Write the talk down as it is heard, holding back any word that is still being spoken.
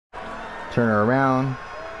Turn her around.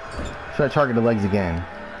 Try to target the legs again.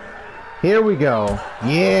 Here we go.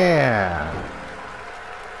 Yeah.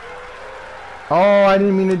 Oh, I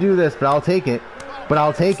didn't mean to do this, but I'll take it. But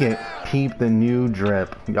I'll take it. Keep the new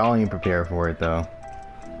drip. Y'all ain't prepared for it though.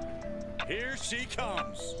 Here she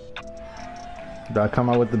comes. Do I come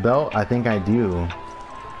out with the belt? I think I do.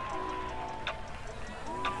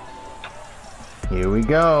 Here we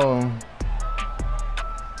go.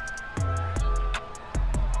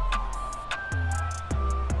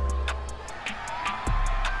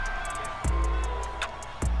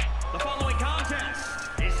 The following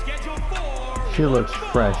contest is scheduled for. She looks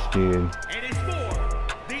fresh, dude. And is for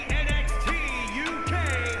the NXT UK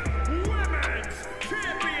Women's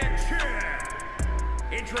Championship.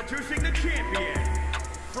 Introducing the champion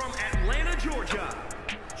from Atlanta, Georgia.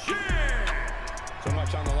 So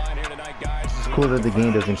much on the line here tonight, guys. It's cool that the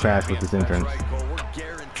game doesn't crash with this entrance.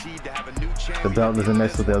 The belt doesn't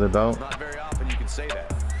mess with the other belt. Not very often you can say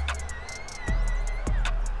that.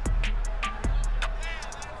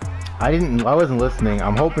 I wasn't listening.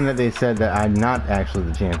 I'm hoping that they said that I'm not actually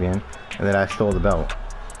the champion and that I stole the belt.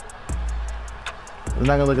 We're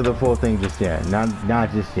not gonna look at the full thing just yet.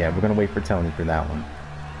 Not just yet. We're gonna wait for Tony for that one.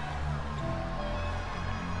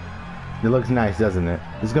 It looks nice, doesn't it?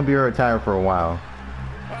 This is gonna be her attire for a while.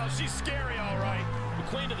 Well, she's scary, all right. The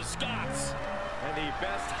queen of the Scots. And the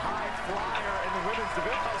best high flyer in the women's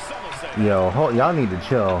division. Oh, some will say that. Yo, y'all need to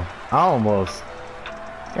chill. I almost.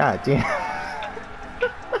 God damn.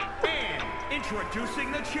 And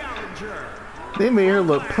introducing the challenger. They made her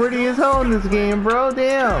look pretty as hell in this game, bro.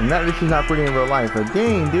 Damn. Not that she's not pretty in real life, but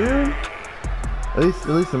dang, dude. At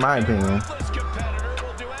least in my opinion.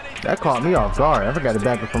 That caught me off guard. I forgot to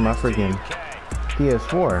back it from my freaking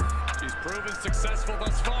PS4. She's proven successful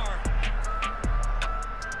thus far.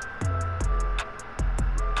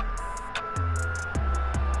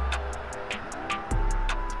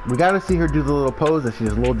 We gotta see her do the little pose that she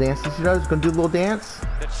does, a little dance that she does. Gonna do a little dance.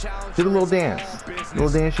 Do the little dance. Little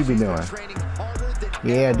dance she be doing.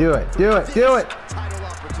 Yeah, do it. Do it. Do it.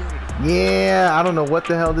 Yeah, I don't know what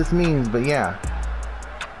the hell this means, but yeah.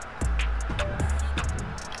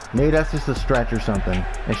 Maybe that's just a stretch or something,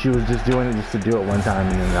 and she was just doing it just to do it one time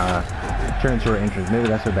and then turn into her entrance. Maybe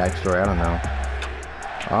that's her backstory. I don't know.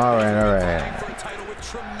 All right, all right. For a title with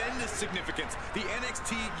tremendous significance, the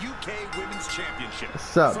NXT UK Women's Championship.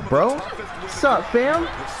 What's up, bro? What's up, fam?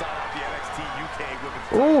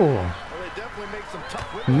 Ooh.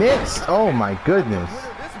 Mixed. Oh my goodness.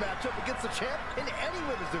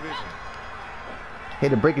 Hate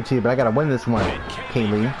to break it to you, but I gotta win this one,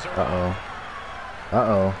 Kaylee. Uh-oh.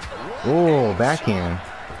 Uh-oh. Ooh, backhand.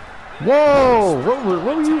 Whoa! What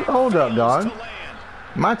were you? Hold up, dog.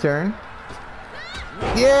 My turn.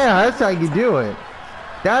 Yeah, that's how you do it.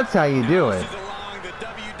 That's how you do it.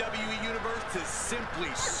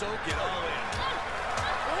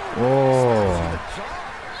 Oh.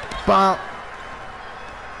 Bump.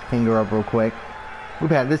 Hang her up real quick. We've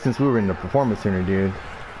had this since we were in the Performance Center, dude.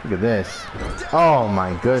 Look at this. Oh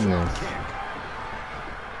my goodness.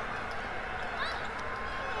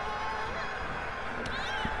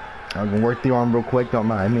 I'm gonna work the arm real quick, don't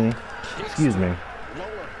mind me. Excuse me.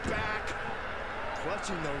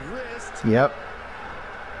 Yep.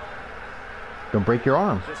 Don't break your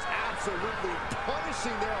arm.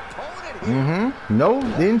 Mm-hmm. No,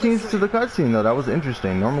 they didn't change to the cutscene though. That was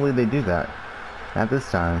interesting. Normally they do that. Not this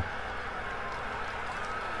time.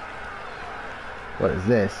 What is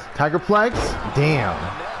this? Tigerplex? Damn.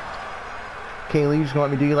 Kaylee, you just gonna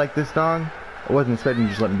let me do you like this, dog? I wasn't expecting you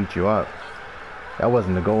to just let me beat you up. That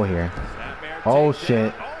wasn't the goal here. Oh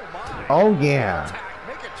shit. Oh yeah.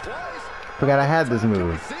 Forgot I had this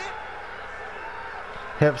move.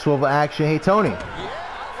 Hip swivel action. Hey Tony.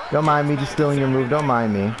 Don't mind me just stealing your move. Don't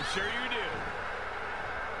mind me.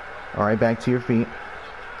 Alright, back to your feet.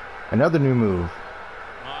 Another new move.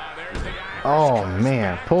 Oh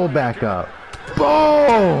man. Pull back up.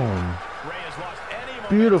 Boom!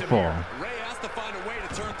 Beautiful.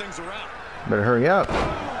 Better hurry up.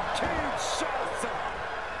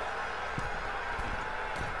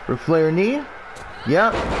 For Flair knee?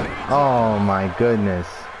 Yep. Oh my goodness.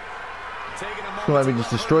 So let me just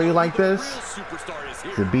destroy you like this?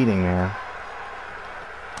 It's a beating, man.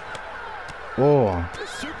 Oh.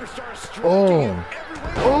 Oh.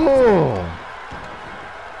 Oh.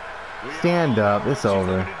 Stand up. It's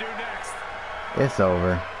over. It's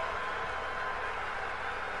over.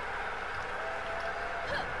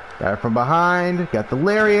 Got it from behind. Got the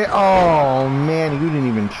lariat. Oh man, you didn't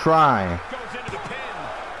even try.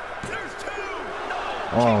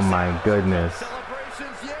 Oh my goodness.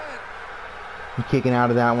 Kicking out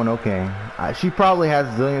of that one, okay. She probably has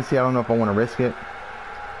resiliency. I don't know if I want to risk it.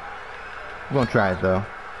 We're going to try it, though.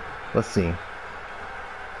 Let's see.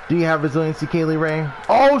 Do you have resiliency, Kaylee Ray?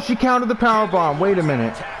 Oh, she countered the powerbomb. Wait a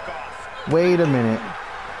minute. Wait a minute.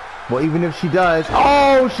 Well, even if she does...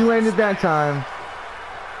 Oh, she landed that time.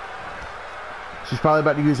 She's probably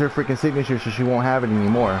about to use her freaking signature, so she won't have it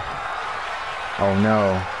anymore. Oh,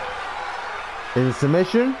 no. Is it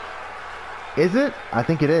submission? Is it? I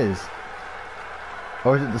think it is.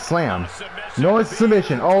 Or is it the slam? No, it's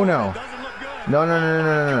submission. Oh, no. No, no, no, no,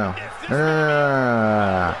 no, no, no. No, no,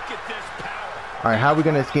 no, no. Alright, how are we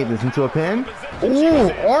going to escape this? Into a pin? Ooh,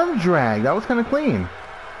 arm drag. That was kind of clean.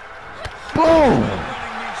 Boom!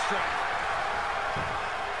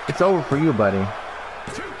 It's over for you, buddy.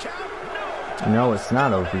 No, it's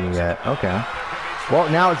not over for you yet. Okay. Well,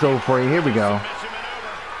 now it's over for you. Here we go.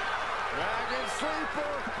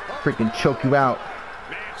 Freaking choke you out.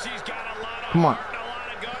 Come on.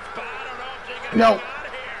 No.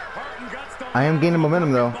 I am gaining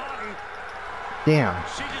momentum, though. Damn.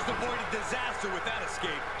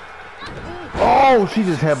 Oh, she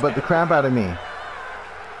just headbutt the crap out of me.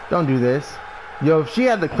 Don't do this. Yo, if she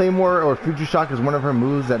had the Claymore or Future Shock as one of her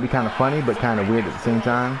moves, that'd be kind of funny, but kind of weird at the same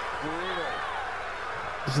time.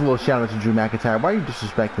 Just a little shout out to Drew McIntyre. Why are you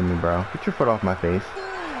disrespecting me, bro? Get your foot off my face.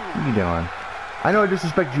 What are you doing? I know I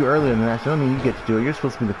disrespected you earlier in the match. I don't mean you get to do it. You're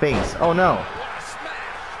supposed to be the face. Oh, no.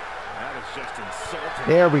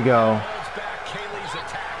 There we go.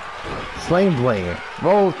 Flame Blade.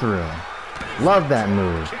 Roll through. Love that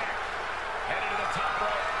move.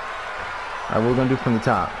 Alright, what we're going to do from the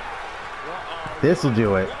top. This will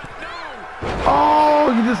do it.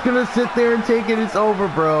 Oh, you're just going to sit there and take it. It's over,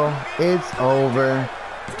 bro. It's over.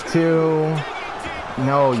 2.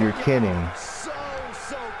 No, you're kidding.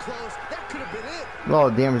 Oh,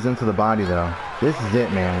 damage into the body, though. This is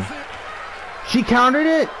it, man. She countered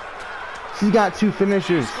it. She's got 2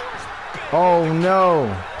 finishers. Oh, no.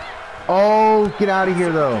 Oh, get out of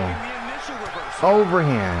here, though.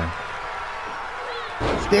 Overhand.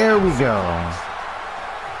 There we go.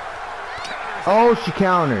 Oh, she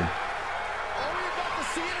countered.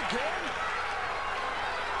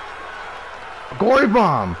 Gory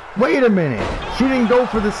bomb. Wait a minute. She didn't go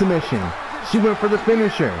for the submission. She went for the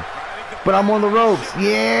finisher. But I'm on the ropes.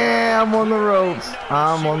 Yeah, I'm on the ropes.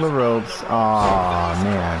 I'm on the ropes. Aw,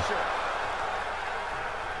 man.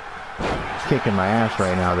 Kicking my ass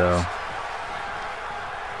right now, though.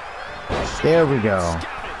 There we go.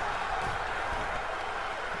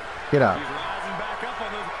 Get up.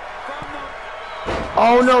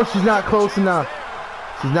 Oh, no, she's not close enough.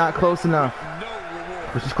 She's not close enough.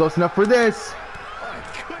 But she's close enough for this.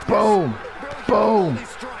 Boom. Boom.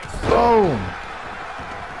 Boom.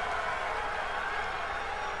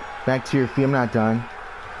 Back to your feet. I'm not done.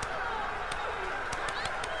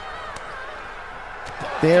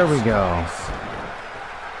 There we go.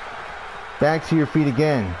 Back to your feet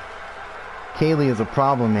again. Kaylee is a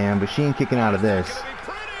problem, man, but she ain't kicking out of this.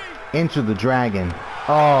 Enter the Dragon.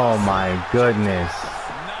 Oh my goodness.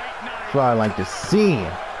 That's what I like to see.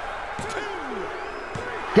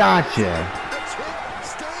 Gotcha.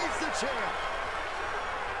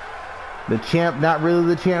 The champ, not really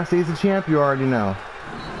the champ, stays the champ. You already know.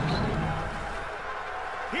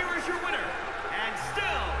 Here is your winner, and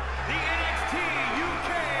still the NXT UK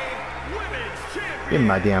Women's Champion. Give me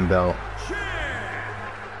my damn belt.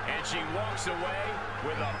 And she walks away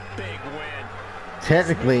with a big win.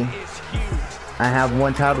 Technically, I have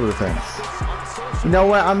 1 title defense. You know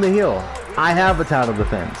what? I'm the heel. I have a title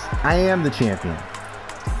defense. I am the champion.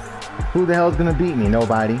 Who the hell is gonna beat me?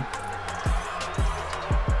 Nobody.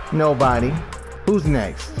 Nobody. Who's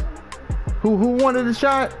next? Who wanted a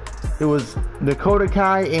shot? It was Dakota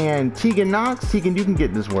Kai and Tegan Knox. Tegan, you can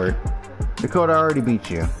get this word. Dakota already beat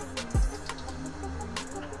you.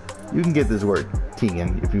 You can get this word,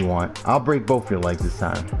 Tegan, if you want. I'll break both your legs this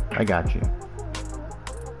time. I got you.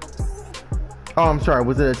 Oh, I'm sorry.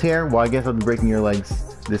 Was it a tear? Well, I guess I'll be breaking your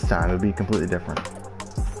legs this time. It'll be completely different.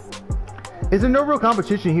 Is there no real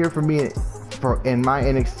competition here for me in my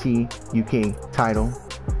NXT UK title?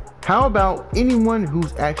 How about anyone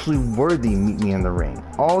who's actually worthy meet me in the ring?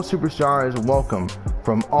 All superstars welcome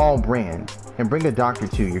from all brands. And bring a doctor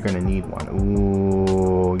too. You're going to need one.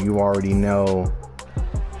 Ooh, you already know.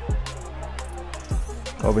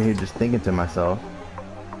 Over here just thinking to myself.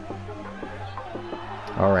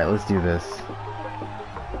 Alright, let's do this.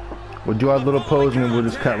 We'll do our little pose and then we'll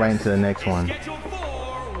just cut right into the next one.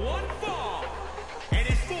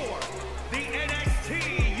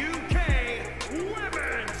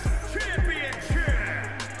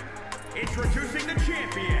 Introducing the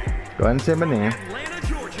champion. Go ahead and say my name. Atlanta,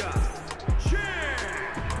 Georgia.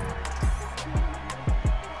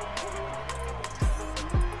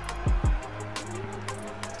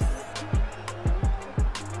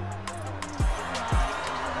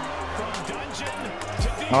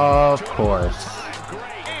 Of course.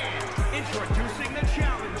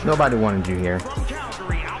 Nobody wanted you here.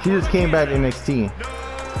 She just came back to NXT,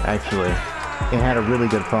 actually, and had a really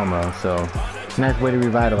good promo, so nice way to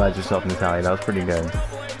revitalize yourself, Natalya. That was pretty good.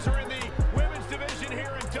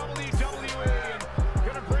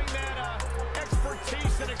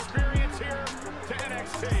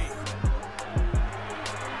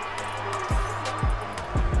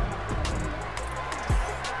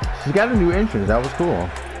 She's got a new entrance. That was cool.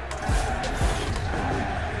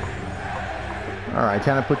 Alright,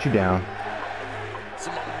 time to put you down.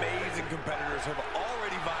 Some amazing competitors have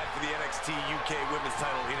already vied for the NXT UK Women's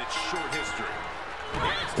title in its short history.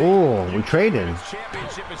 Oh, we traded.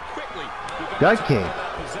 Gut kick.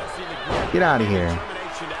 Get out of here.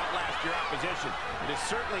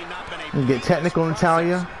 You get technical,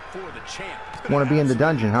 Natalya. Want to be in the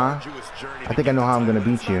dungeon, huh? I think I know how I'm going to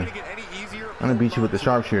beat you. I'm going to beat you with the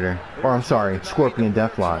sharpshooter. Or, I'm sorry, Scorpion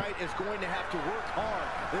Deathlock. There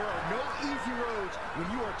are no easy roads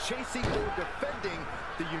when you are chasing or defending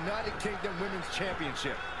the United Kingdom Women's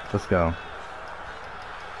Championship. Let's go.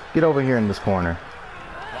 Get over here in this corner.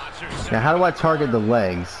 Now, how do I target the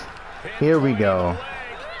legs? Here we go.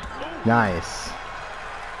 Nice.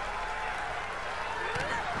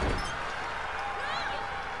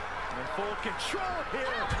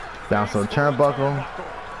 Bounce on the turnbuckle.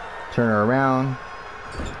 Turn her around.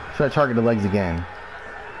 Try to target the legs again.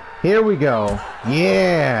 Here we go.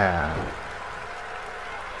 Yeah.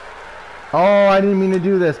 Oh, I didn't mean to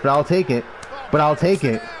do this, but I'll take it.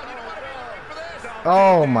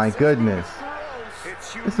 Oh my goodness.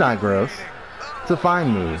 It's not gross. It's a fine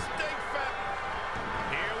move.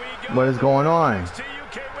 What is going on?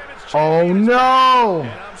 Oh no! And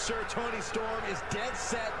I'm sure Toni Storm is dead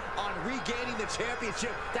set on regaining the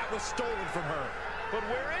championship that was stolen from her. But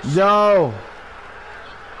where is she? No!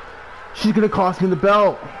 She's gonna cost me the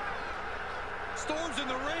belt. Storm's in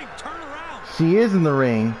the ring. Turn around. She is in the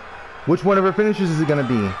ring. Which one of her finishes is it gonna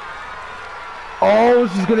be? Oh,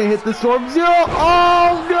 she's gonna hit the Storm Zero.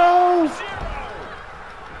 Oh no!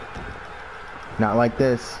 Not like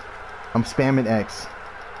this. I'm spamming X.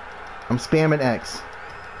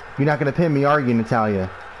 You're not gonna pin me, are you, Natalya?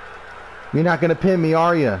 You're not gonna pin me,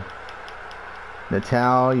 are you?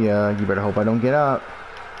 Natalya, you better hope I don't get up.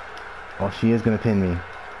 Oh, she is gonna pin me.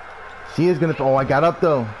 She is gonna. Oh, I got up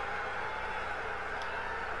though.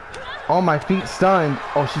 Oh, my feet stunned.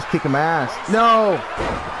 Oh, she's kicking my ass. No!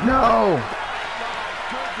 No!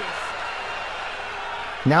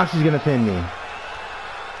 Now she's gonna pin me.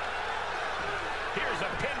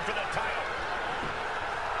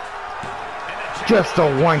 Just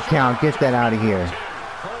a 1 count. Get that out of here.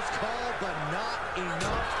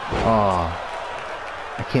 Oh.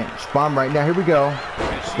 I can't respond right now. Here we go.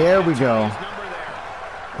 There we go.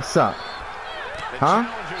 What's up? Huh?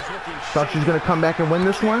 Thought she was gonna come back and win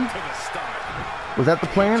this one? Was that the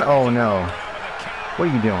plan? Oh no. What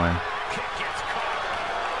are you doing?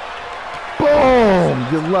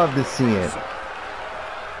 Boom! You love to see it.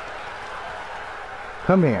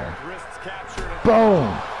 Come here.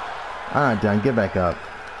 Boom! I'm not done. Get back up.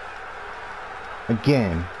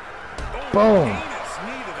 Again. Boom!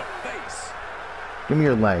 Give me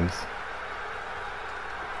your legs.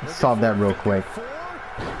 Let's solve that real quick.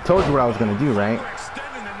 Told you what I was going to do, right?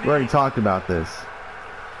 We already talked about this.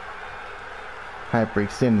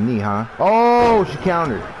 Hyperextend the knee, huh? Oh, she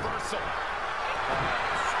countered.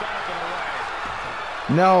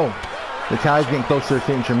 No. Natalya's getting close to her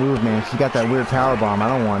signature move, man. She got that weird power bomb. I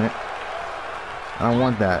don't want it. I don't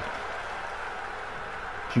want that.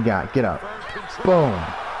 What you got? Get up. Boom.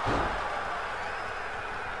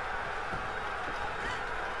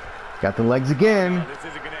 Got the legs again.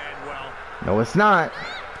 No, it's not.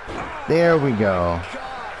 There we go.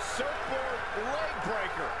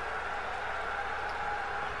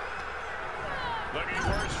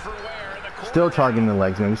 Still targeting the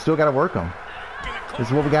legs, man. We still got to work them. This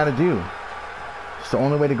is what we got to do. It's the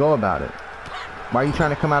only way to go about it. Why are you trying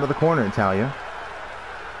to come out of the corner, Natalya?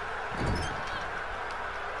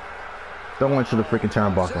 Don't want you to freaking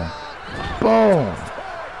turnbuckle. Boom!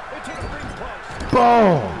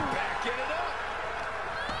 Boom!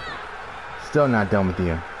 Still not done with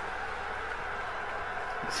you.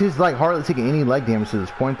 She's like hardly taking any leg damage to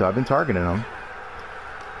this point, though. I've been targeting him.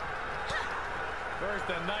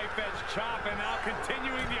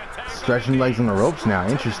 Stretching legs on the ropes now.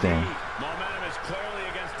 Interesting.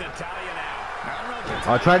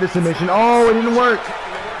 I tried the submission. Oh, it didn't work.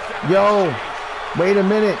 Yo, wait a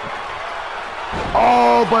minute.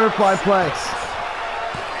 Oh, butterfly plex.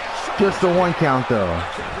 Just a 1 count, though.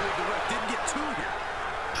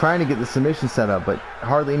 Trying to get the submission set up, but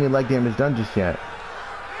hardly any leg damage done just yet.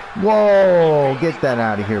 Whoa, get that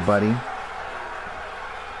out of here, buddy.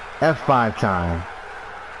 F5 time.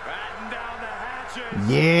 Batten down the hatches.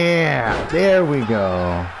 Yeah, there we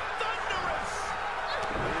go.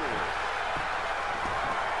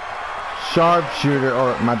 Sharpshooter,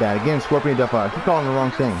 or my bad, again, Scorpion Death. I keep calling the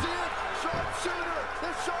wrong thing.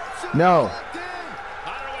 No.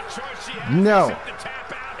 No.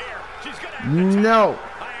 No.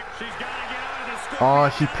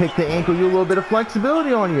 Oh, she picked the ankle. You a little bit of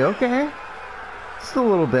flexibility on you. Okay. Just a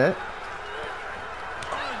little bit.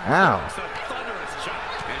 Ow.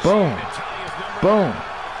 Boom. Boom.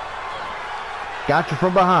 Got you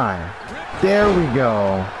from behind. There we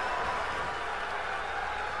go.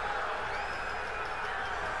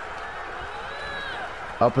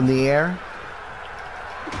 Up in the air.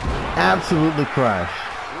 Absolutely crushed.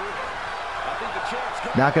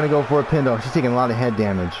 Not going to go for a pin though. She's taking a lot of head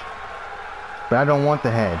damage. But I don't want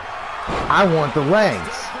the head. I want the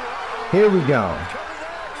legs. Here we go.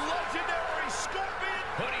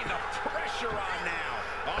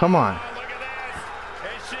 Come on.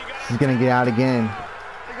 She's going to get out again.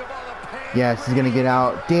 Yeah, she's going to get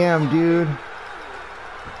out. Damn, dude.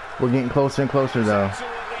 We're getting closer and closer though.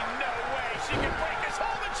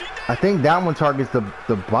 I think that one targets the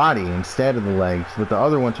body instead of the legs, but the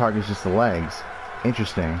other one targets just the legs.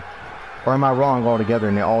 Interesting. Or am I wrong altogether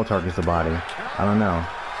and it all targets the body? I don't know.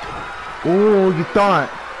 Ooh, you thought.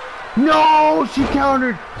 No, she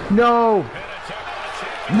countered. No.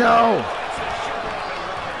 No.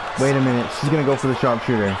 Wait a minute. She's going to go for the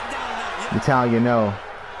sharpshooter. Natalya, no.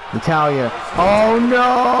 Natalya. Oh,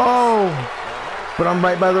 no. But I'm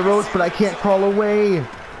right by the ropes, but I can't crawl away.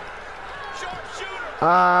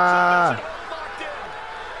 No,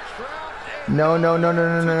 no, no, no,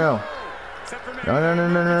 no, no, no. No, no, no,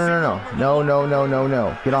 no, no, no, no. No, no, no, no,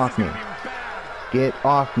 no. Get off me. Get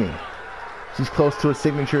off me. She's close to a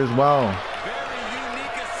signature as well.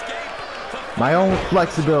 My own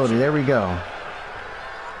flexibility. There we go.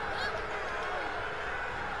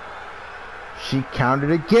 She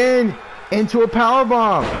countered again into a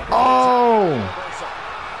powerbomb. Oh!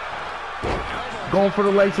 Going for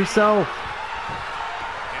the legs herself.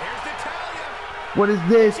 What is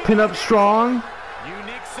this? Pin up strong?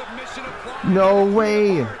 No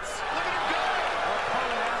way.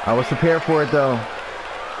 I was prepared for it though.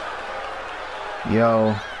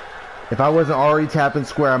 Yo. If I wasn't already tapping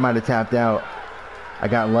square, I might have tapped out. I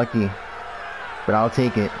got lucky. But I'll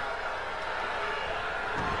take it.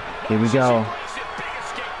 Here we go.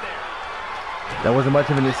 That wasn't much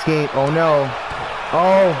of an escape. Oh no.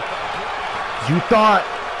 Oh. You thought.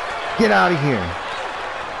 Get out of here.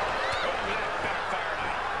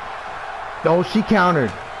 Oh, she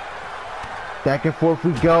countered. Back and forth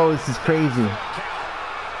we go. This is crazy.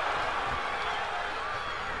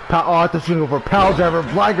 Oh, I thought she was going to go for a power driver,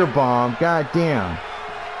 Bliger bomb. God damn.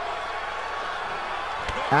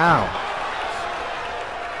 Ow.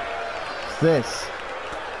 What's this?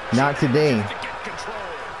 Not today.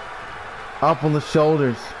 Up on the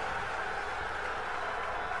shoulders.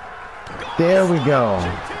 There we go.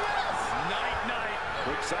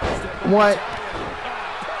 What?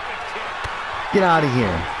 Get out of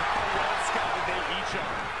here.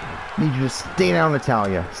 Need you to stay down,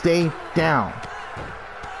 Natalya. Stay down.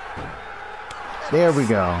 There we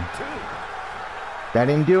go. That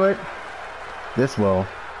didn't do it. This will.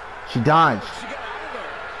 She dodged.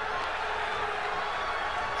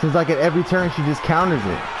 Seems like at every turn she just counters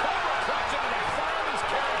it.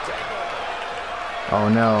 Oh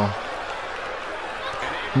no.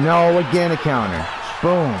 No, again a counter.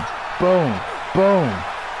 Boom, boom, boom.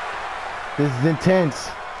 This is intense.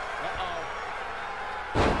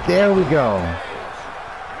 There we go.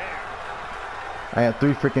 I have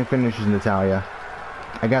 3 freaking finishers, Natalya.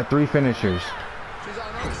 I got 3 finishers.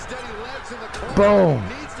 Boom.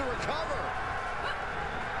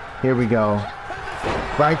 Here we go.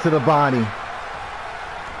 Right to the body.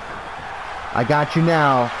 I got you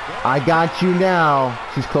now. I got you now.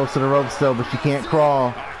 She's close to the rope still, but she can't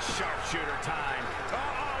crawl.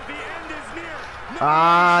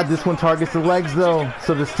 Ah, this one targets the legs though.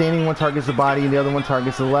 So the standing one targets the body and the other one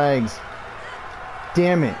targets the legs.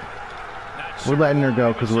 Damn it. We're letting her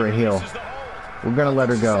go because we're a heel. We're gonna let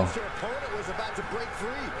her go.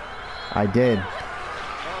 I did.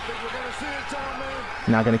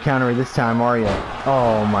 Not gonna counter her this time, are you?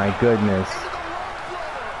 Oh my goodness.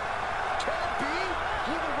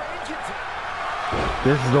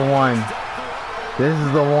 This is the one. This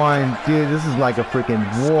is the one. Dude, this is like a freaking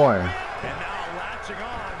war.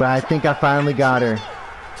 But I think I finally got her.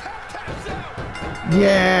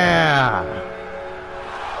 Yeah!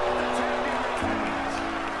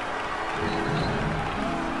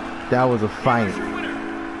 That was a fight.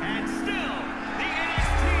 And still, the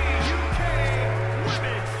NXT UK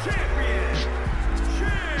Women's Champion.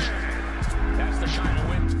 That's the kind of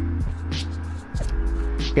win.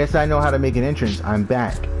 Guess I know how to make an entrance. I'm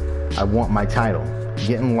back. I want my title.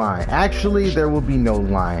 Get in line. Actually, there will be no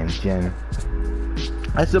line, Jen.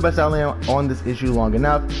 I stood by silently on this issue long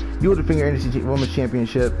enough. You hold the finger NXT Women's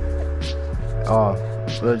Championship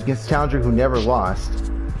against a challenger who never lost.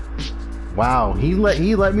 Wow, he let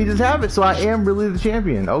me just have it, so I am really the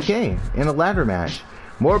champion. Okay, in a ladder match.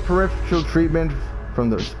 More peripheral treatment from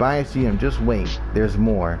the Spice GM. Just wait, there's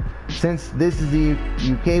more. Since this is the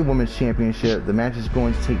UK Women's Championship, the match is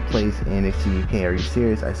going to take place in NXT UK. Are you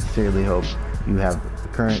serious? I sincerely hope you have a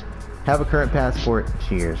current passport.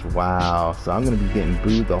 Cheers. Wow. So I'm gonna be getting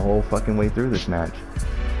booed the whole fucking way through this match.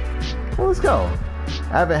 Well, let's go.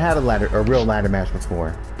 I haven't had a real ladder match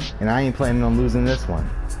before, and I ain't planning on losing this one.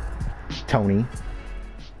 Tony.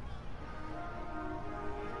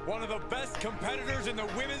 One of the best competitors in the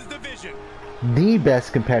women's division. The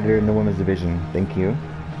best competitor in the women's division. Thank you.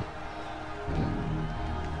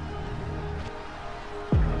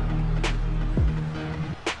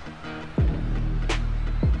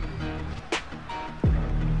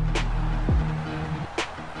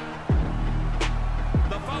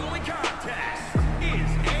 The following contest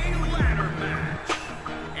is a ladder match.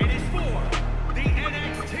 It is for the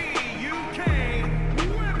NXT UK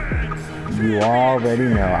Women's You already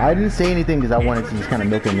know. I didn't say anything because I wanted to just kind of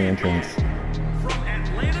milk in the entrance. From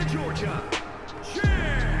Atlanta, Georgia.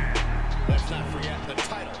 Let's not forget, the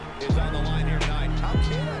title is on the line here tonight. How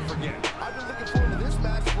can I forget? I've been looking forward to this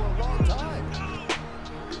match for a long time.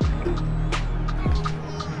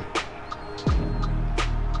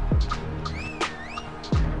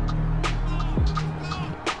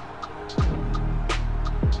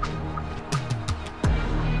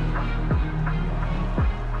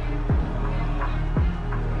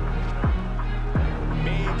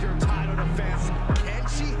 Major title defense. Can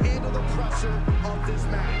she handle the pressure of this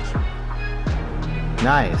match?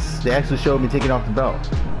 Nice. They actually showed me taking off the belt.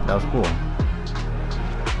 That was cool.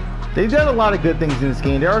 They've done a lot of good things in this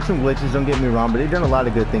game. There are some glitches, don't get me wrong, but they've done a lot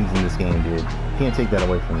of good things in this game, dude. Can't take that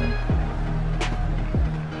away from them.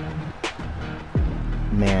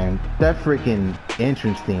 Man, that freaking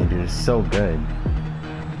entrance theme, dude, is so good.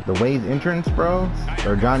 The Wade's entrance, bro,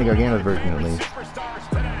 or Johnny Gargano's version at least.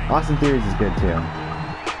 Austin Theory's is good too.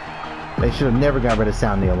 They should have never got rid of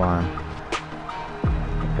Sound the Alarm.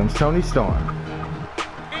 Here comes Tony Storm.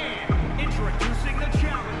 And introducing the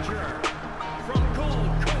challenger from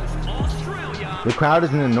Gold Coast, Australia. The crowd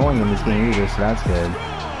isn't annoying in this game either, so that's good.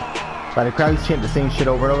 But the crowd's chanting the same shit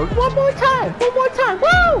over and over. One more time! One more time!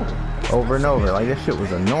 Woo! Over and over. Like, this shit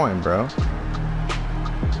was annoying, bro.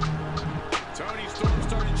 Tony Storm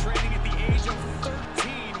started training at the age of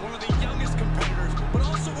 13, one of the youngest competitors, but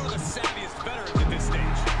also one of the savviest veterans at this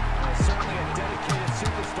stage. Certainly a dedicated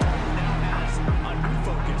superstar who now has a new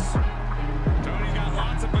focus. Tony's got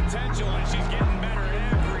lots of potential, and she's getting better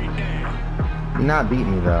every day. You're not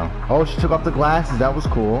beating me, though. Oh, she took off the glasses. That was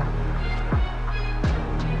cool.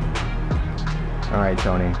 Alright,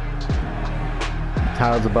 Tony.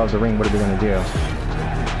 Title's above the ring. What are we going to do?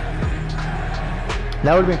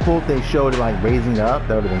 That would have been cool if they showed it, like, raising up.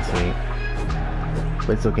 That would have been sweet.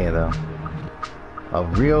 But it's okay, though. A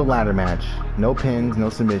real ladder match. No pins, no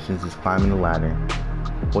submissions, just climbing the ladder.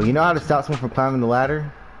 Well, you know how to stop someone from climbing the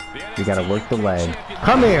ladder? You gotta work the leg.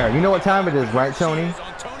 Come here! You know what time it is, right, Tony?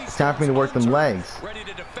 It's time for me to work them legs.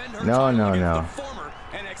 No, no, no.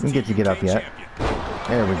 We get to get up yet.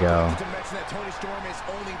 There we go. To mention that Tony Storm is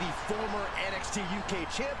only the former NXT UK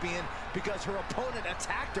champion because her opponent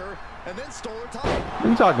attacked her and then stole her title. What are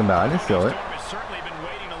you talking about? I didn't steal it.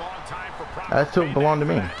 That still belonged to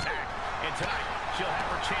me.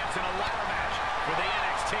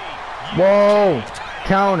 Whoa!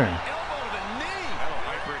 Counter.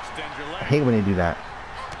 I hate when they do that.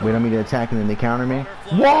 Wait on me to attack and then they counter me.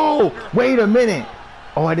 Whoa! Wait a minute!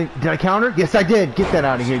 Oh, I didn't. Did I counter? Yes, I did. Get that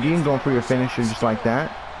out of here. You ain't going for your finisher just like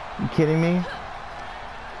that. You kidding me?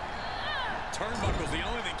 Turnbuckle's the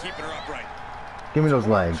only thing keeping her upright. Give me those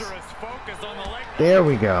legs. There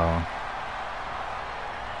we go.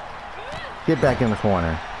 Get back in the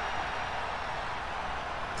corner.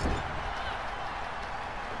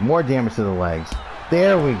 More damage to the legs.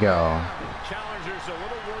 There we go.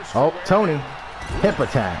 Oh, Tony. Hip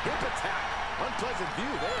attack.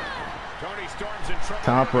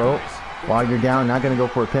 Top rope. While you're down, not going to go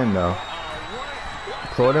for a pin, though.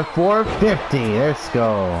 Florida 450. Let's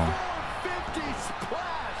go.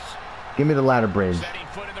 Give me the ladder bridge.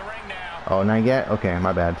 Oh, not yet? Okay,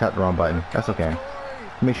 my bad. Tapped the wrong button. That's okay.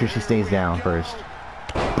 Make sure she stays down first.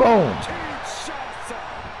 Boom.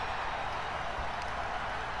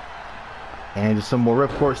 And just some more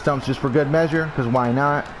ripcord stumps just for good measure, because why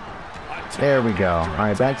not? There we go. All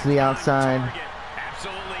right, back to the outside.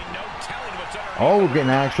 Oh, we're getting an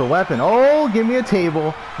actual weapon. Oh, give me a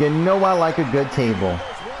table. You know I like a good table.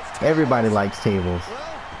 Everybody likes tables.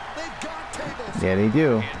 Yeah, they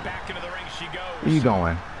do. Where are you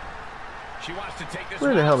going?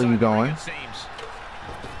 Where the hell are you going?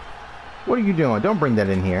 What are you doing? Don't bring that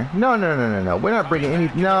in here. No, no, no, no, no. We're not bringing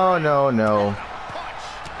any... No, no, no.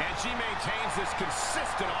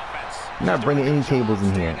 I'm not bringing any tables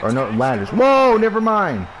in here. Or no ladders. Whoa, never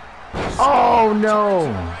mind. Oh,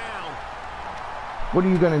 no. What are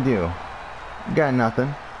you going to do? You got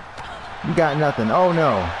nothing. You got nothing. Oh,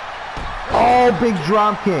 no. Oh, big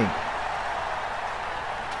drop kick.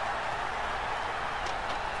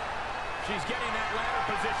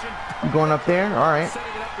 You going up there? All right.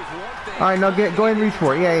 All right, now go ahead and reach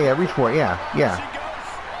for it. Yeah, yeah, reach for it. Yeah, yeah.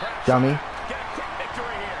 Dummy.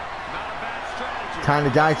 Time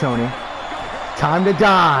to die, Tony. Time to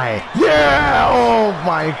die. Yeah! Oh,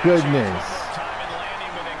 my goodness.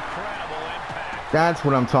 That's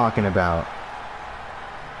what I'm talking about.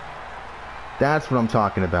 That's what I'm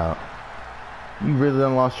talking about. You really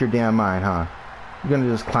done lost your damn mind, huh? You're gonna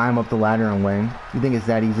just climb up the ladder and win? You think it's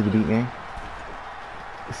that easy to beat me?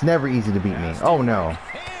 It's never easy to beat me. Oh, no.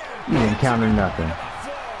 You didn't counter nothing.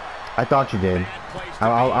 I thought you did.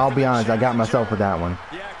 I'll be honest, I got myself with that one.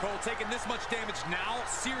 Yeah, Cole, taking this much damage now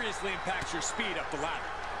seriously impacts your speed up the ladder.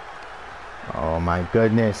 Oh my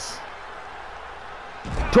goodness.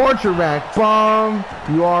 Torture rack bomb.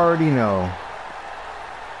 You already know.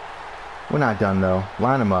 We're not done though.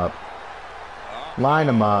 Line them up. Line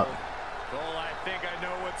them up. Cole, I think I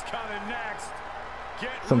know what's coming next.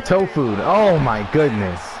 Some toe food. Oh my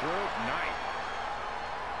goodness.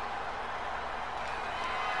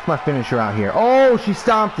 It's my finisher out here. Oh, she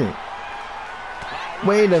stopped it.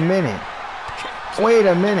 Wait a minute. Wait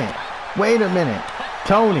a minute. Wait a minute.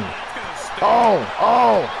 Tony. Oh,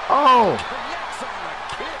 oh, oh.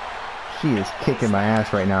 She is kicking my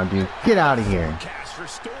ass right now, dude. Get out of here.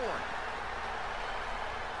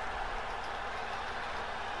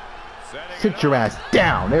 Sit your ass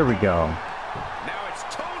down. There we go. Now it's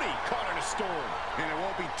Tony caught in a storm, and it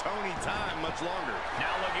won't be Tony time much longer.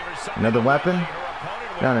 Now looking for something. Another weapon?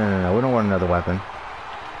 No, no, no, no. We don't want another weapon.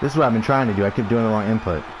 This is what I've been trying to do. I keep doing the wrong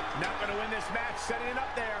input. Not going to win this match, setting it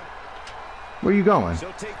up there. Where are you going?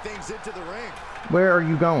 She'll take things into the ring. Where are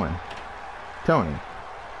you going? Tony.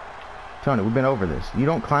 Tony, we've been over this. You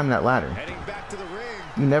don't climb that ladder. Heading back to the ring.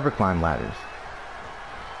 You never climb ladders.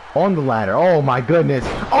 On the ladder. Oh my goodness.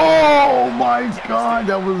 Oh my god.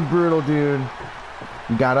 That was brutal, dude.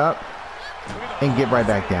 You got up and get right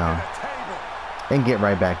back down. And get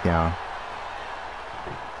right back down.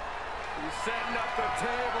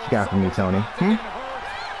 What you got for me, Tony? Hmm?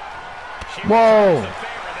 Whoa.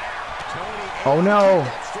 Oh no.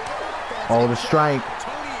 Oh, the strike.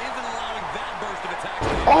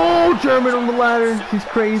 Oh, German on the ladder. She's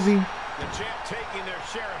crazy. The champ taking their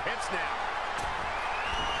share of hits now.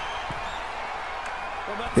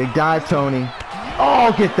 Big dive, Tony.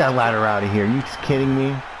 Oh, get that ladder out of here. You kidding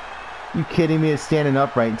me? You kidding me? It's standing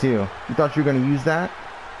upright, too. You thought you were going to use that?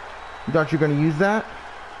 You thought you were going to use that?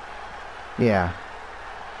 Yeah.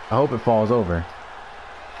 I hope it falls over.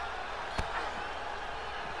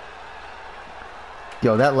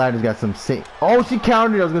 Yo, that ladder's got some sick. Oh, she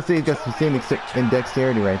countered. I was gonna say it's got some same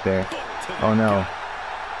dexterity right there. Oh no.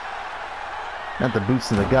 Not the boots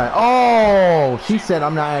to the gut. Oh, she said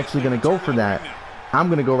I'm not actually gonna go for that. I'm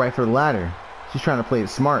gonna go right for the ladder. She's trying to play it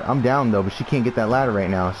smart. I'm down though, but she can't get that ladder right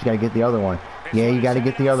now. She gotta get the other one. Yeah, you gotta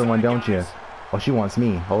get the other one, don't you? Oh, she wants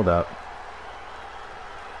me. Hold up.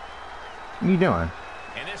 What are you doing?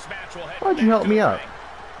 Why'd you help me up?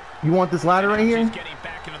 You want this ladder right here?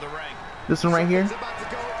 This one right here?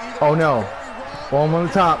 Oh no. Oh, I'm on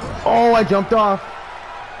the top. Oh, I jumped off.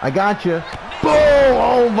 I got you. Boom!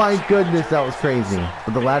 Oh my goodness, that was crazy.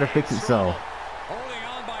 But the ladder fixed itself. Holding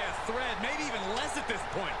on by a thread, maybe even less at this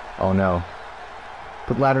point. Oh no.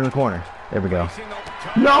 Put the ladder in the corner. There we go.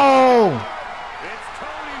 No!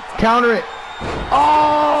 Counter it.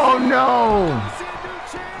 Oh no!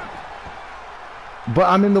 But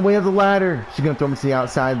I'm in the way of the ladder. She's gonna throw me to the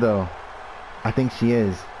outside though. I think she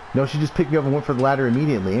is. No, she just picked me up and went for the ladder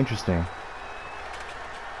immediately. Interesting.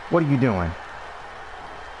 What are you doing?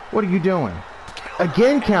 What are you doing?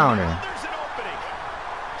 Again counter.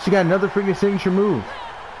 She got another freaking signature move.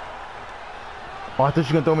 Oh, I thought she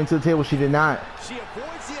was going to throw me into the table. She did not.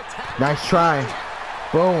 Nice try.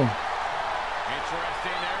 Boom.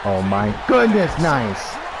 Oh my goodness.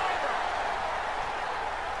 Nice.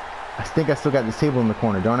 I think I still got this table in the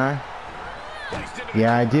corner, don't I?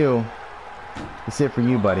 Yeah, I do. That's it for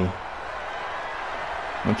you, buddy.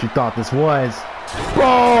 What you thought this was.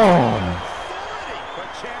 Boom!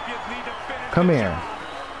 Come here.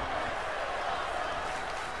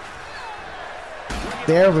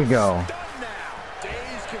 There we go.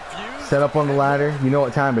 Set up on the ladder. You know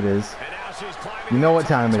what time it is. You know what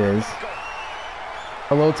time it is.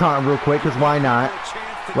 A little taunt real quick, because why not?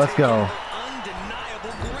 Let's go.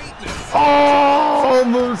 Oh,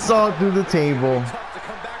 moonsault through the table.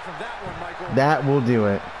 That will do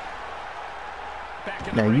it.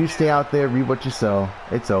 Now you stay out there, reap what you sow.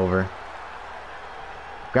 It's over.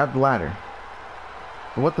 Grab the ladder.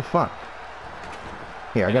 But what the fuck?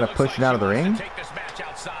 Here, I gotta push it out of the ring.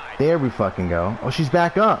 There we fucking go. Oh, she's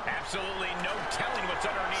back up.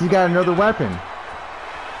 She's got another weapon.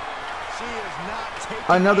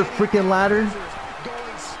 Another freaking ladder.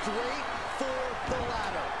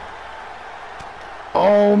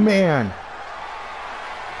 Oh man.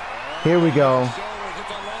 Here we go.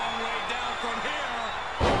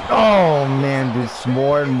 Oh man, just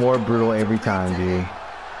more and more brutal every time, dude.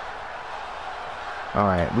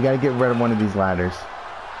 Alright, we gotta get rid of one of these ladders.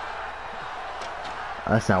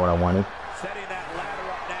 That's not what I wanted.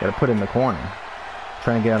 Gotta put it in the corner.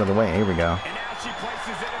 Trying to get out of the way. Here we go.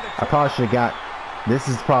 I probably should have got... This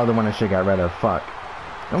is probably the one I should have got rid of. Fuck.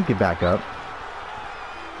 Don't get back up.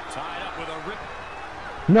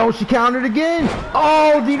 No, she countered again!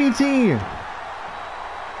 Oh, DDT!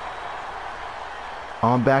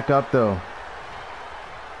 On back up, though. What's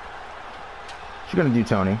she gonna do,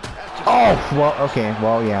 Tony? Oh, well, okay.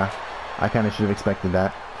 Well, yeah. I kind of should have expected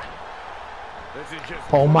that.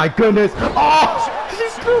 Oh, my goodness! Oh! She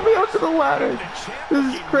threw me up to the ladder!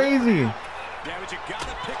 This is crazy!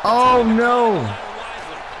 Oh, no!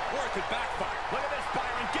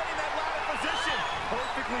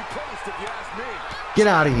 Get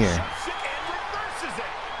out of here.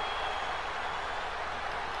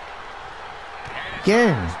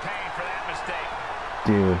 Again.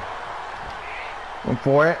 Dude. Went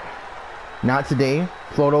for it. Not today.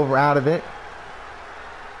 Float over out of it.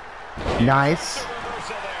 Nice.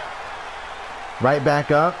 Right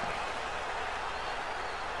back up.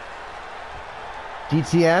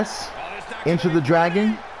 GTS. Enter the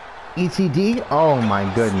Dragon. ETD. Oh my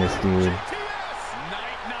goodness, dude.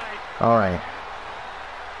 Alright.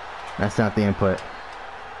 That's not the input.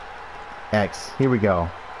 X. Here we go.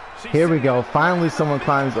 Here we go. Finally someone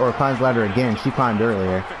climbs ladder again. She climbed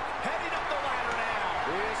earlier.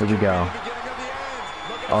 Here we go.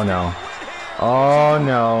 Oh no. Oh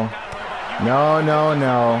no. No, no,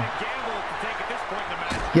 no.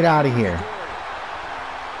 Get out of here.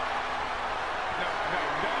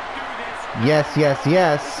 Yes, yes,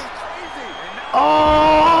 yes.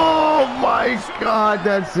 Oh my God,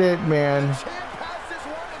 that's it, man.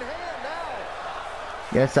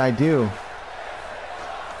 Yes, I do.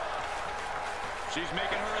 She's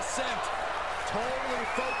making her ascent. Totally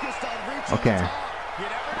focused on reaching. Okay.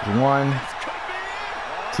 1,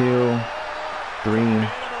 2, 3.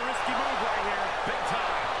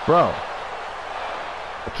 Bro.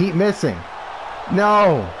 I keep missing.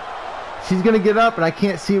 No. She's gonna get up and I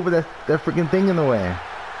can't see it with that freaking thing in the way.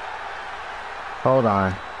 Hold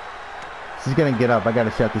on. She's gonna get up. I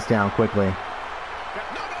gotta shut this down quickly.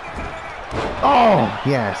 Oh,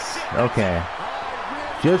 yes. Okay.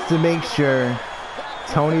 Just to make sure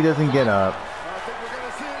Tony doesn't get up.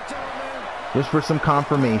 Just for some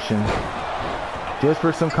confirmation. Just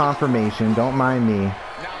for some confirmation. Don't mind me.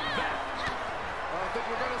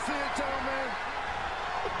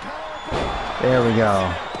 There we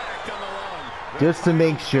go. Just to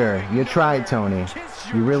make sure. You tried, Tony.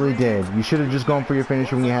 You really did. You should have just gone for your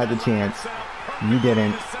finisher when you had the chance. You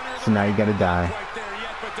didn't. So now you gotta die.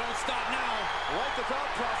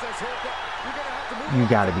 You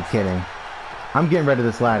gotta be kidding. I'm getting rid of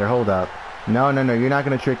this ladder. Hold up. No, no, no. You're not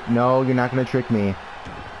gonna trick. No, you're not gonna trick me.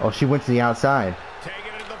 Oh, she went to the outside.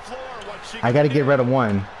 I gotta get rid of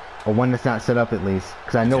one. Or one that's not set up at least.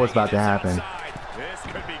 Because I know what's about to happen. This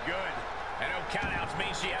could be good. And no countouts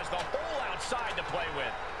mean she has the whole outside to play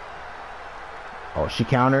with. Oh, she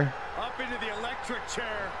counter. Up into the electric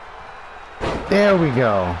chair. There we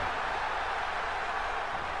go.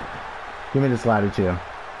 Give me this ladder too.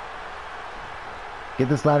 Get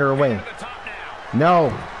this ladder away. No.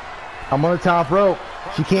 I'm on the top rope.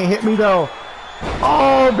 She can't hit me though.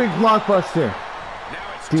 Oh, big blockbuster.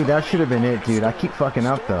 Dude, that should have been it, dude. I keep fucking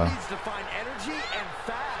up though.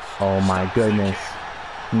 Oh my goodness.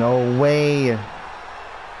 No way.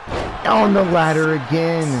 On the ladder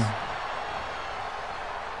again.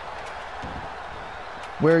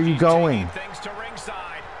 Where are you going?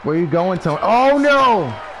 Where you going, Tony? Oh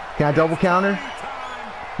no! Can I double counter?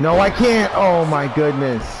 No, I can't. Oh my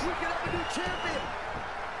goodness. We could have a new champion.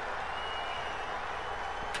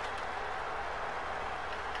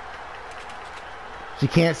 She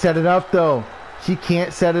can't set it up though. She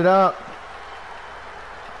can't set it up.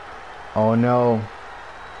 Oh no.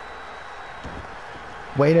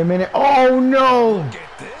 Wait a minute. Oh no! Look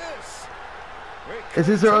at this. Is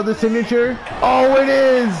this her other signature? Oh, it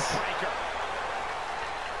is!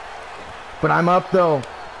 But I'm up though.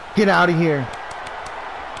 Get out of here.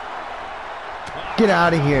 Get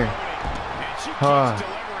out of here. And she keeps Huh.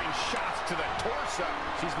 delivering shots to the torso.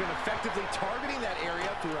 She's been effectively targeting that area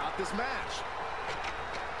throughout this match.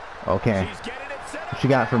 Okay. She's getting it set up. What you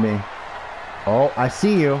got for me? Oh, I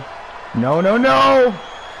see you. No, no, no!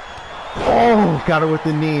 Oh, got her with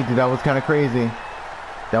the knee. Dude, that was kind of crazy.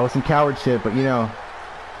 That was some coward shit, but you know.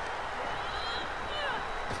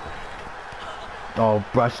 Oh,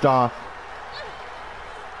 brushed off.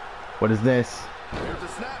 What is this? There's a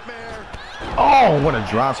snapmare. Oh, what a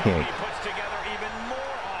drop kick. He puts together even more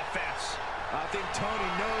offense. I think Tony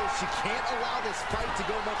knows she can't allow this fight to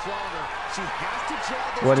go much longer. She has to gel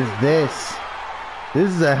this. What is this? This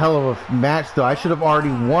is a hell of a match, though. I should have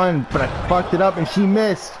already won, but I fucked it up and she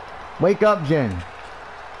missed. Wake up, Jen.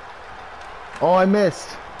 Oh, I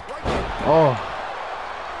missed. Oh.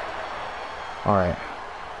 Alright.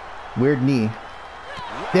 Weird knee.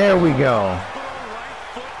 There we go. Right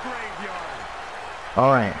foot graveyard.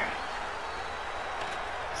 Alright.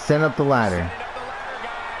 Send up the ladder. Setting up the ladder,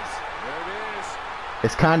 guys. There it is.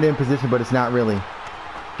 It's kind of in position, but it's not really.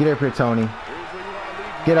 Get up here, Tony. Here's where you want to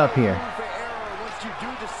leave. Get up here. Room for error once you do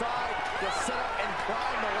decide to set up and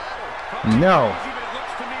climb the ladder. No. Crazy, but it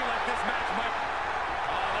looks to me like this match might...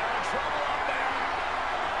 Oh, they're in trouble up there.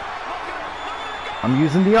 Look at her go. I'm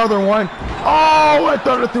using the other one. Oh, I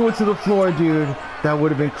thought I threw it to the floor, dude. That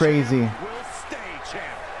would have been crazy. Will stay champ.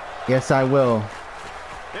 Yes, I will.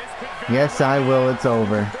 This could be Yes, I will. It's over.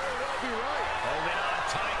 Very well be right. holding on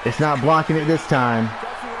tight. It's not blocking it this time.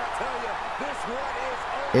 Trust me when I tell you, this one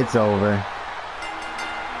is over. It's over.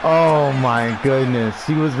 Oh my goodness.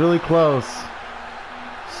 She was really close.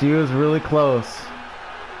 She was really close.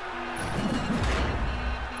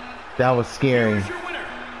 That was scary. Here's your winner,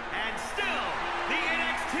 and still the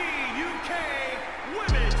NXT UK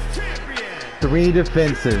Women's Champion. 3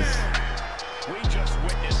 defenses. We just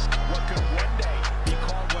witnessed what could one day be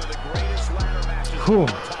called one of the greatest ladder matches of Whew. all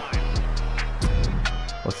time.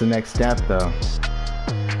 What's the next step, though?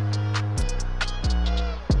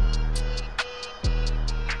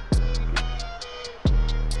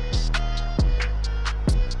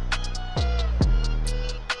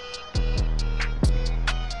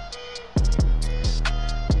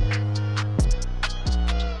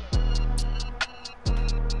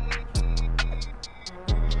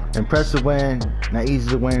 Impressive win, not easy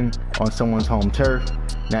to win on someone's home turf.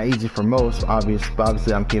 Not easy for most,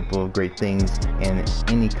 obviously I'm capable of great things in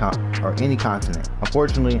any continent.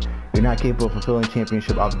 Unfortunately, you're not capable of fulfilling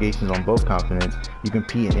championship obligations on both continents. You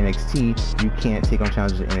compete in NXT, you can't take on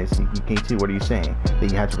challenges in NXT UK2. What are you saying? That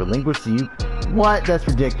you have to relinquish the What? That's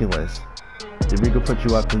ridiculous. Did Rico put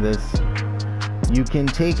you up to this? You can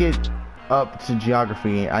take it up to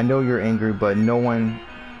geography. I know you're angry, but no one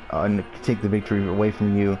can take the victory away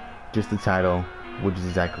from you. Just the title, which is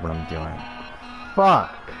exactly what I'm doing.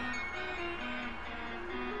 Fuck.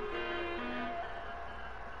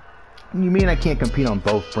 You mean I can't compete on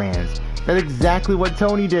both brands? That's exactly what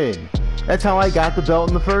Tony did. That's how I got the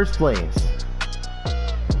belt in the first place.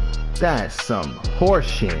 That's some horse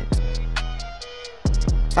shit.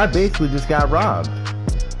 I basically just got robbed.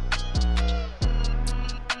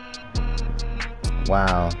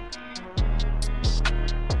 Wow.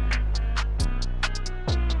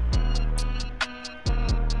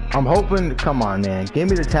 I'm hoping, come on man, give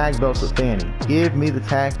me the tag belts of Fanny. Give me the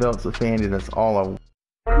tag belts of Fanny, that's all I